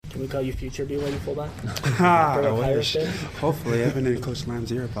Can we call you future BYU fullback? I wish. Hopefully. I haven't in Coach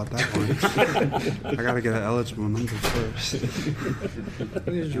Lamb's ear about that one. I got to get an eligible number first.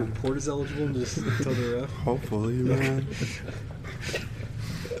 Is your report is eligible? Just tell the ref. Hopefully, man.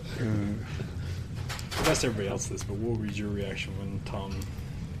 I asked everybody else this, but what was your reaction when Tom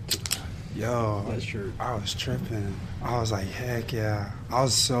took that shirt? I was tripping. I was like, heck yeah. I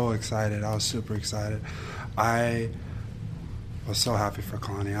was so excited. I was super excited. I was so happy for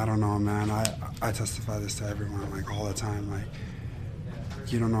Kalani. I don't know, man. I testify this to everyone, like, all the time. Like,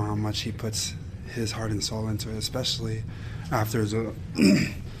 you don't know how much he puts his heart and soul into it, especially after the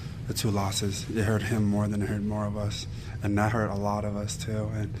 2 losses. It hurt him more than it hurt more of us, and that hurt a lot of us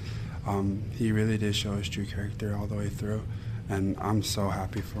too. And he really did show his true character all the way through, and I'm so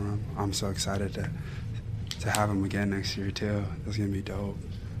happy for him. I'm so excited to have him again next year too. It's gonna be dope.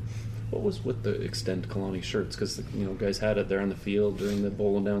 What was with the Extend Kalani shirts? Because guys had it there on the field during the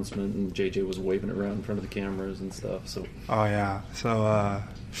bowl announcement, and JJ was waving it around in front of the cameras and stuff. So. Oh yeah. So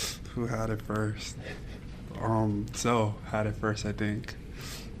who had it first? So had it first, I think,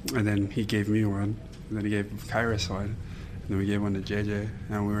 and then he gave me one, and then he gave Kairos one, and then we gave one to JJ,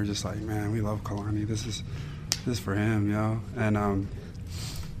 and we were just like, man, we love Kalani. This is for him, And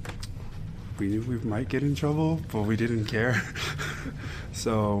we knew we might get in trouble, but we didn't care.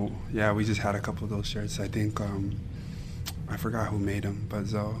 So, yeah, we just had a couple of those shirts. I think, I forgot who made them, but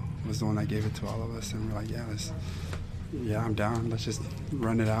Zoe was the one that gave it to all of us. And we're like, yeah, I'm down. Let's just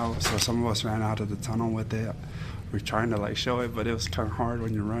run it out. So some of us ran out of the tunnel with it. We're trying to, like, show it, but it was kind of hard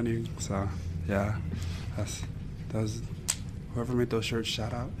when you're running. So, yeah, that was whoever made those shirts,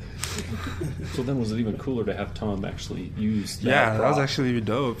 shout out. So then was it even cooler to have Tom actually use that? Yeah, that was actually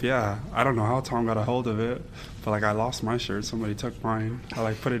dope, yeah. I don't know how Tom got a hold of it, but, like, I lost my shirt. Somebody took mine. I,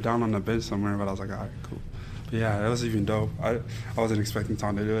 like, put it down on the bench somewhere, but I was like, all right, cool. But, yeah, it was even dope. I wasn't expecting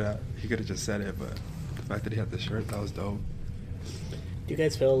Tom to do that. He could have just said it, but the fact that he had the shirt, that was dope. Do you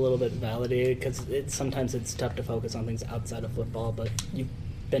guys feel a little bit validated? Because sometimes it's tough to focus on things outside of football, but you've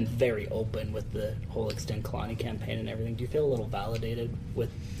been very open with the whole Extend Kalani campaign and everything. Do you feel a little validated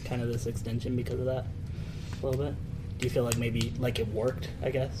with kind of this extension because of that a little bit? Do you feel like maybe like it worked, I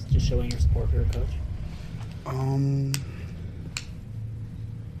guess, just showing your support for your coach? I'm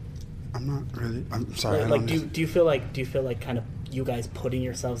not really. I'm sorry. Like, do you feel like kind of you guys putting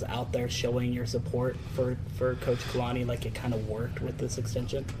yourselves out there, showing your support for Coach Kalani, like it kind of worked with this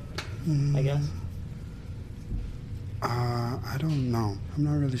extension? I guess. I don't know. I'm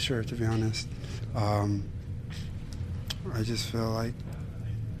not really sure, to be honest. I just feel like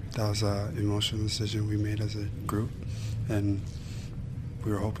that was an emotional decision we made as a group, and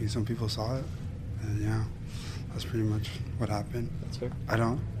we were hoping some people saw it, and yeah, that's pretty much what happened. That's fair. I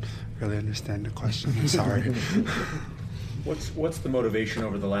don't really understand the question. I'm sorry. What's the motivation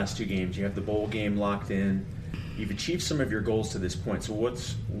over the last 2 games? You have the bowl game locked in. You've achieved some of your goals to this point. So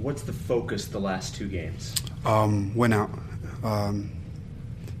what's the focus the last 2 games? Win out.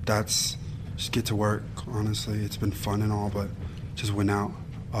 That's just get to work. Honestly, it's been fun and all, but just win out.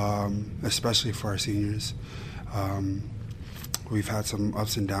 Especially for our seniors. We've had some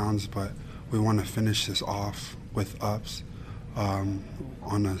ups and downs, but we want to finish this off with ups. On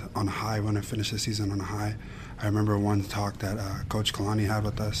a high. We want to finish the season on a high. I remember one talk that Coach Kalani had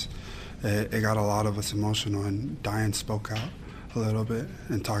with us. It got a lot of us emotional, and Diane spoke out a little bit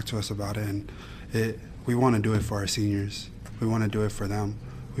and talked to us about it. And we want to do it for our seniors. We want to do it for them.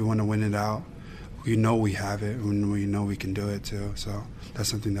 We want to win it out. We know we have it, and we know we can do it too. So that's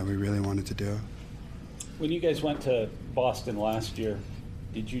something that we really wanted to do. When you guys went to Boston last year,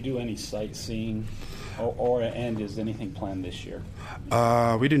 did you do any sightseeing, and is anything planned this year?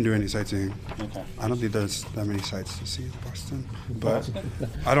 We didn't do any sightseeing. Okay. I don't think there's that many sights to see in Boston. But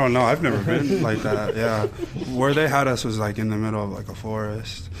I don't know. I've never been like that. Yeah. Where they had us was like in the middle of like a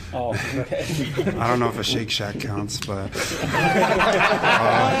forest. Oh, okay. I don't know if a Shake Shack counts, but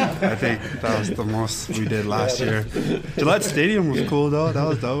I think that was the most we did last year. Gillette Stadium was cool, though. That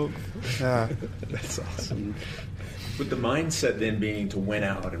was dope. Yeah. That's awesome. With the mindset then being to win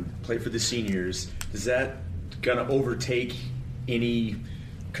out and play for the seniors, is that going to overtake any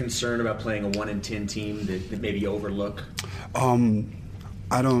concern about playing a 1-10 team that maybe you overlook?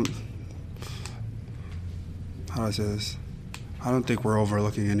 I don't. How do I say this? I don't think we're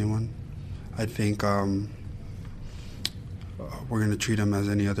overlooking anyone. I think we're going to treat them as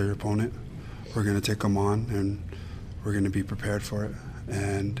any other opponent. We're going to take them on, and we're going to be prepared for it.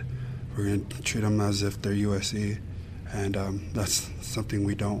 And we're going to treat them as if they're USC. And that's something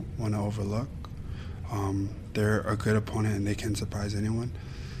we don't want to overlook. They're a good opponent, and they can surprise anyone.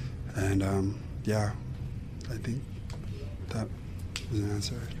 And, yeah, I think is the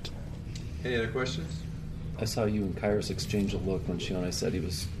answer. Any other questions? I saw you and Kairos exchange a look when Shione said he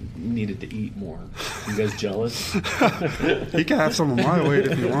needed to eat more. You guys jealous? He can have some of my weight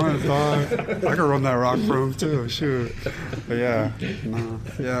if he wants, dog. I can run that rock for him too. Shoot. But yeah,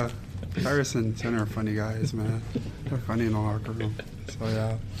 Kairos and Center are funny guys, man. They're funny in the locker room. So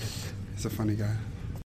yeah, he's a funny guy.